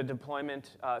the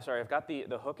deployment, I've got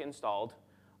the hook installed.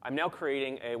 I'm now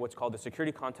creating what's called the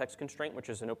security context constraint, which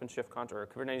is an OpenShift or a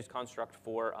Kubernetes construct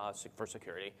for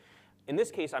security. In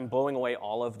this case, I'm blowing away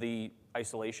all of the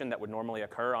isolation that would normally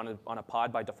occur on a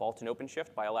pod by default in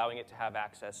OpenShift by allowing it to have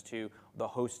access to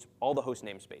all the host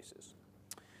namespaces.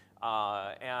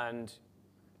 And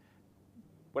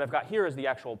what I've got here is the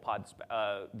actual pod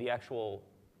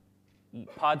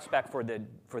spec for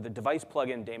the device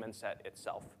plugin daemon set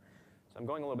itself. So I'm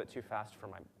going a little bit too fast for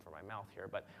my mouth here,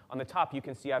 but on the top you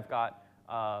can see I've got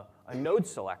a node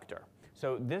selector.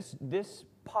 So this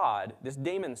pod, this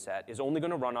daemon set, is only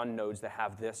going to run on nodes that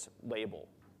have this label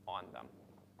on them.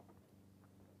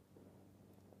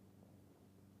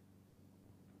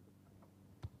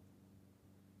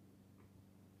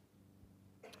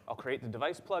 I'll create the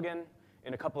device plugin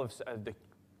in a couple of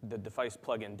the device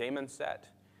plugin daemon set.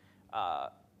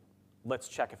 Let's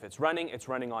check if it's running. It's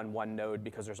running on one node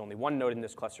because there's only one node in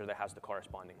this cluster that has the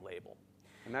corresponding label.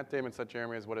 And that daemon set,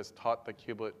 Jeremy, is what has taught the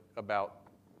kubelet about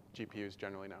GPUs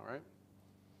generally now, right?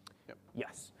 Yep.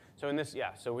 Yes. So in this,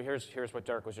 so here's what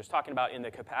Dirk was just talking about. In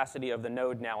the capacity of the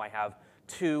node now, I have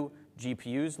 2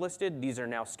 GPUs listed. These are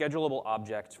now schedulable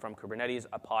objects from Kubernetes.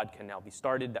 A pod can now be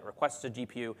started that requests a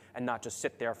GPU and not just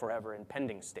sit there forever in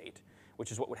pending state,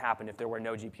 which is what would happen if there were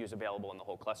no GPUs available in the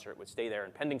whole cluster. It would stay there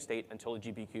in pending state until a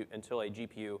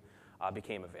GPU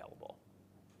became available.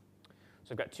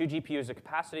 So I've got 2 GPUs of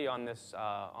capacity on this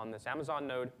Amazon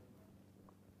node.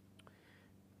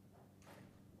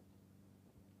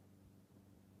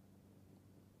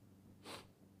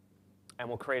 And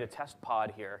we'll create a test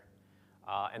pod here,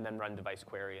 and then run device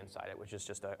query inside it, which is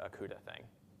just a CUDA thing,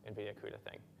 NVIDIA CUDA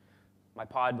thing. My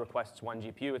pod requests 1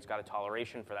 GPU. It's got a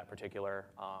toleration for that particular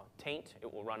taint.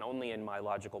 It will run only in my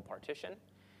logical partition.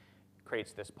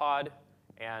 Creates this pod,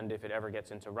 and if it ever gets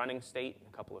into running state in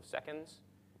a couple of seconds,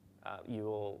 you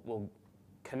will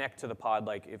connect to the pod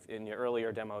like if in your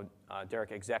earlier demo,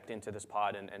 Derek exec'd into this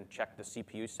pod and checked the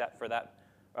CPU set for that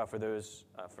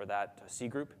for that C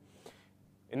group.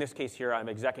 In this case here, I'm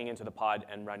execing into the pod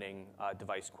and running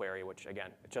device query, which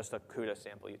again, just a CUDA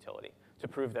sample utility to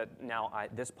prove that now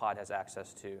this pod has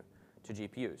access to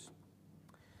GPUs.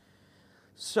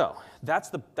 So that's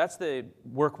the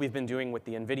work we've been doing with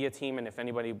the NVIDIA team, and if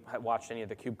anybody watched any of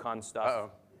the KubeCon stuff.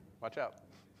 Uh-oh, watch out.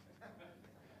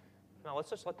 No, let's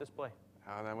just let this play.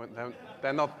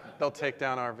 Then they'll take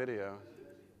down our video.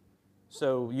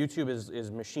 So YouTube is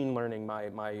machine learning my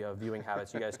viewing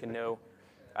habits. You guys can know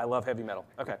I love heavy metal.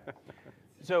 Okay.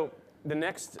 So the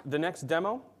next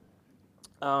demo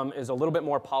is a little bit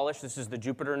more polished. This is the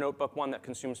Jupyter Notebook one that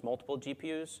consumes multiple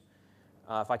GPUs.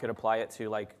 If I could apply it to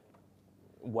like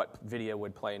what video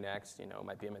would play next, it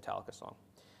might be a Metallica song.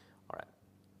 All right.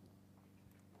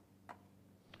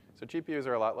 So GPUs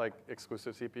are a lot like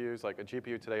exclusive CPUs. Like a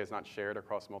GPU today is not shared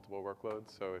across multiple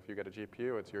workloads. So if you get a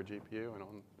GPU, it's your GPU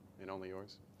and only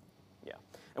yours. Yeah.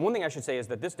 And one thing I should say is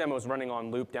that this demo is running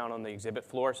on loop down on the exhibit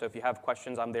floor. So if you have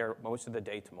questions, I'm there most of the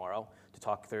day tomorrow to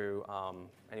talk through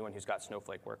anyone who's got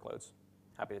Snowflake workloads.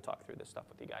 Happy to talk through this stuff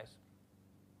with you guys.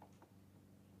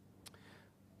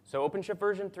 So OpenShift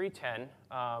version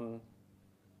 3.10.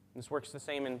 This works the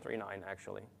same in 3.9,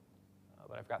 actually.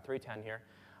 But I've got 3.10 here.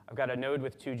 I've got a node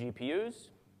with 2 GPUs.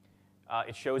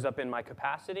 It shows up in my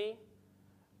capacity.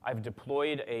 I've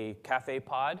deployed a Cafe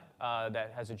pod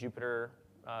that has a Jupyter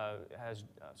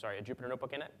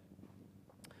Notebook in it.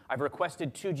 I've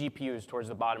requested 2 GPUs towards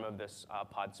the bottom of this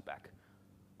pod spec.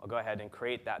 I'll go ahead and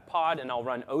create that pod, and I'll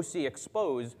run OC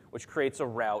expose, which creates a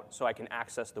route so I can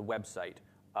access the website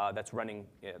that's running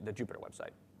the Jupyter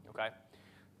website. Okay?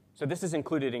 So this is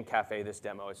included in Cafe, this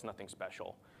demo. It's nothing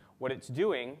special. What it's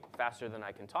doing, faster than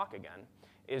I can talk again,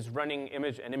 is running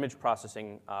an image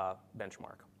processing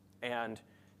benchmark. And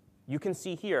you can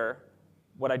see here,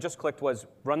 what I just clicked was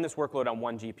run this workload on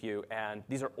 1 GPU, and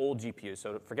these are old GPUs,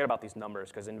 so forget about these numbers,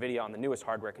 because NVIDIA on the newest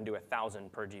hardware can do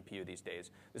 1,000 per GPU these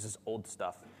days. This is old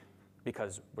stuff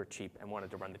because we're cheap and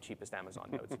wanted to run the cheapest Amazon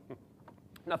nodes.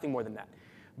 Nothing more than that.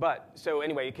 But so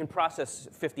anyway, it can process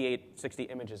 58, 60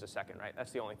 images a second, right?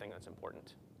 That's the only thing that's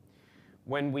important.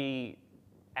 When we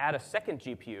add a second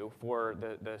GPU for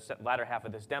the latter half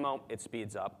of this demo, it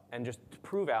speeds up. And just to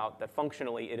prove out that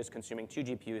functionally it is consuming 2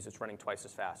 GPUs, it's running twice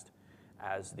as fast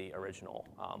as the original,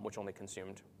 which only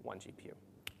consumed 1 GPU.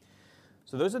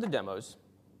 So those are the demos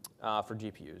for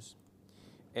GPUs.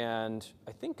 And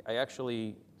I think I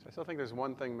actually... So I still think there's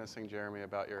one thing missing, Jeremy,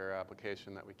 about your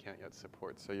application that we can't yet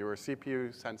support. So you were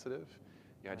CPU sensitive.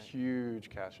 You had huge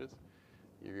caches.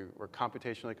 You were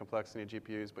computationally complex in your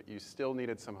GPUs, but you still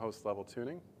needed some host level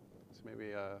tuning. So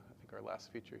maybe I think our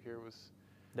last feature here was...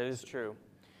 That is true.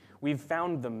 We've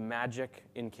found the magic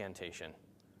incantation.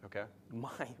 OK.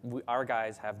 Our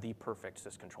guys have the perfect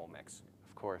syscontrol mix.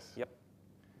 Of course. Yep.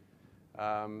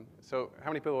 So how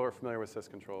many people are familiar with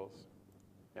syscontrols?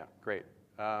 Yeah, great.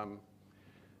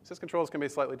 Syscontrols can be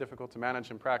slightly difficult to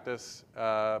manage in practice,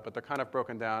 but they're kind of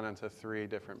broken down into 3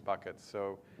 different buckets.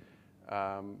 So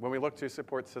when we look to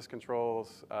support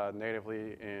syscontrols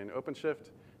natively in OpenShift,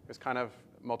 there's kind of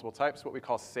multiple types. What we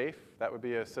call safe, that would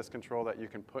be a syscontrol that you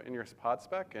can put in your pod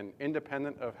spec, and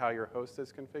independent of how your host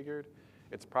is configured,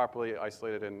 it's properly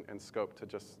isolated and scoped to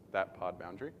just that pod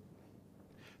boundary.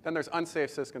 Then there's unsafe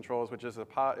syscontrols, which is if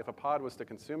a pod was to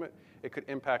consume it, it could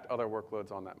impact other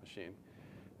workloads on that machine.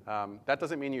 That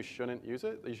doesn't mean you shouldn't use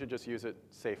it. You should just use it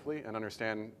safely and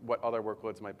understand what other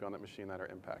workloads might be on that machine that are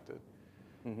impacted.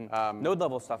 Mm-hmm. Node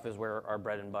level stuff is where our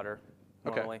bread and butter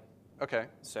normally. OK.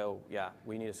 So yeah,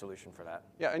 we need a solution for that.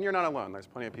 Yeah, and you're not alone. There's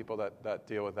plenty of people that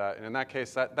deal with that. And in that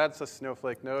case, that's a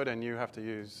Snowflake node, and you have to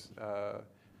use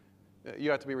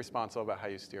you have to be responsible about how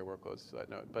you steer workloads to that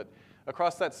node. But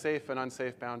across that safe and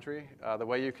unsafe boundary, the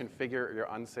way you configure your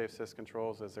unsafe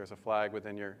syscontrols is there's a flag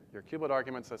within your kubelet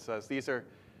arguments that says these are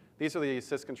the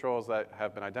syscontrols that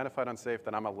have been identified unsafe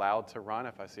that I'm allowed to run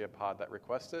if I see a pod that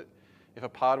requests it. If a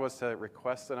pod was to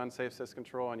request an unsafe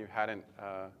syscontrol and you hadn't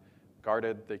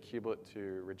guarded the kubelet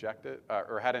to reject it,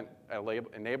 or hadn't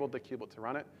enabled the kubelet to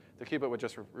run it, the kubelet would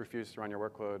just refuse to run your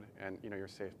workload, and you're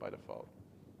safe by default.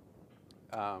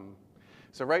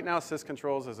 So right now,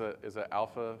 syscontrols is an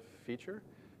alpha feature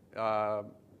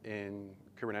in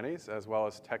Kubernetes, as well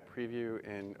as tech preview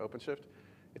in OpenShift.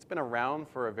 It's been around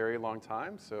for a very long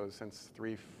time, so since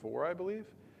 3.4, I believe.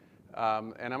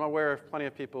 And I'm aware of plenty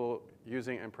of people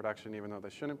using it in production, even though they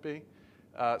shouldn't be.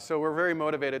 So we're very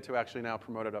motivated to actually now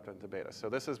promote it up into beta. So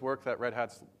this is work that Red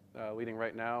Hat's leading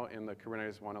right now in the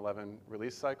Kubernetes 1.11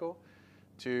 release cycle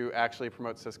to actually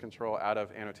promote syscontrol out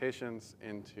of annotations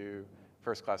into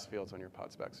first-class fields on your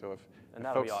pod spec. So and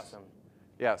that would be awesome.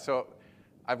 Yeah, so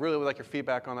I really would like your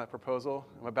feedback on that proposal.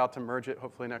 I'm about to merge it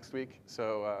hopefully next week,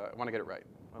 so I want to get it right.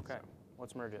 OK,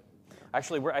 let's merge it.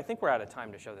 Actually, I think we're out of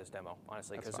time to show this demo,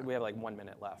 honestly, because we have like 1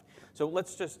 minute left. So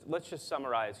let's just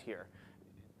summarize here.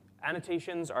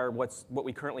 Annotations are what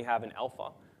we currently have in alpha.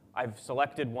 I've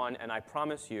selected one, and I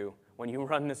promise you, when you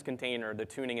run this container, the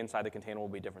tuning inside the container will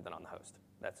be different than on the host.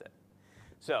 That's it.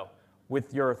 So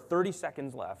with your 30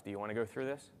 seconds left, do you want to go through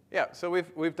this? Yeah, so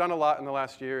we've done a lot in the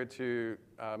last year to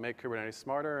make Kubernetes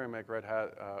smarter and make Red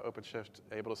Hat OpenShift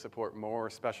able to support more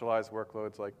specialized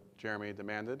workloads like Jeremy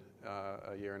demanded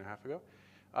a year and a half ago.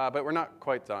 But we're not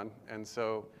quite done. And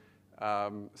so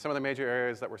some of the major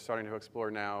areas that we're starting to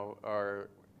explore now are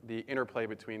the interplay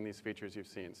between these features you've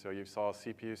seen. So you saw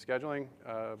CPU scheduling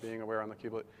being aware on the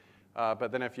kubelet.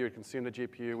 But then if you consume the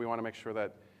GPU, we want to make sure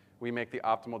that we make the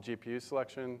optimal GPU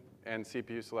selection and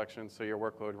CPU selection so your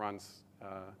workload runs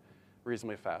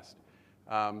reasonably fast.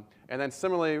 And then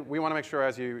similarly, we want to make sure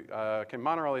as you can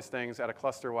monitor all these things at a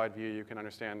cluster-wide view, you can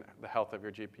understand the health of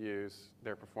your GPUs,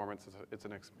 their performance. It's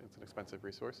an expensive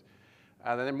resource.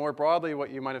 And then more broadly,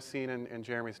 what you might have seen in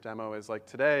Jeremy's demo is like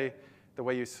today, the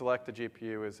way you select the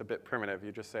GPU is a bit primitive.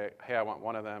 You just say, hey, I want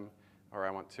one of them, or I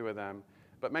want two of them.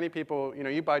 But many people,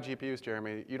 you buy GPUs,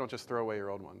 Jeremy, you don't just throw away your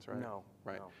old ones, right? No.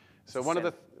 Right. No. So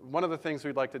one of the things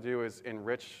we'd like to do is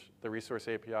enrich the resource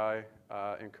API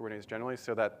in Kubernetes generally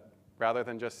so that rather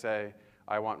than just say,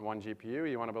 I want one GPU,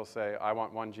 you want to be able to say, I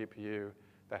want one GPU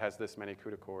that has this many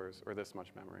CUDA cores or this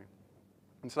much memory.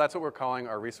 And so that's what we're calling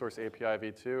our resource API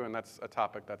v2, and that's a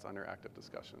topic that's under active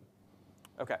discussion.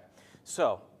 OK.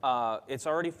 So it's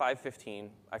already 5:15.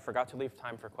 I forgot to leave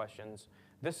time for questions.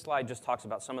 This slide just talks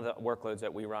about some of the workloads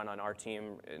that we run on our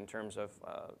team in terms of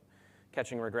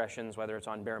catching regressions, whether it's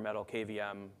on bare metal,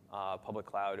 KVM, public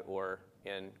cloud, or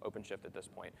in OpenShift at this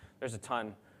point. There's a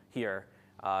ton here.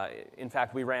 In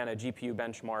fact, we ran a GPU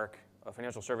benchmark, a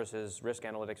financial services risk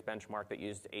analytics benchmark that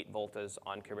used 8 voltas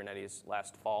on Kubernetes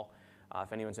last fall.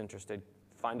 If anyone's interested,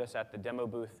 find us at the demo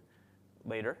booth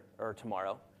later or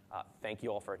tomorrow. Thank you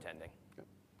all for attending.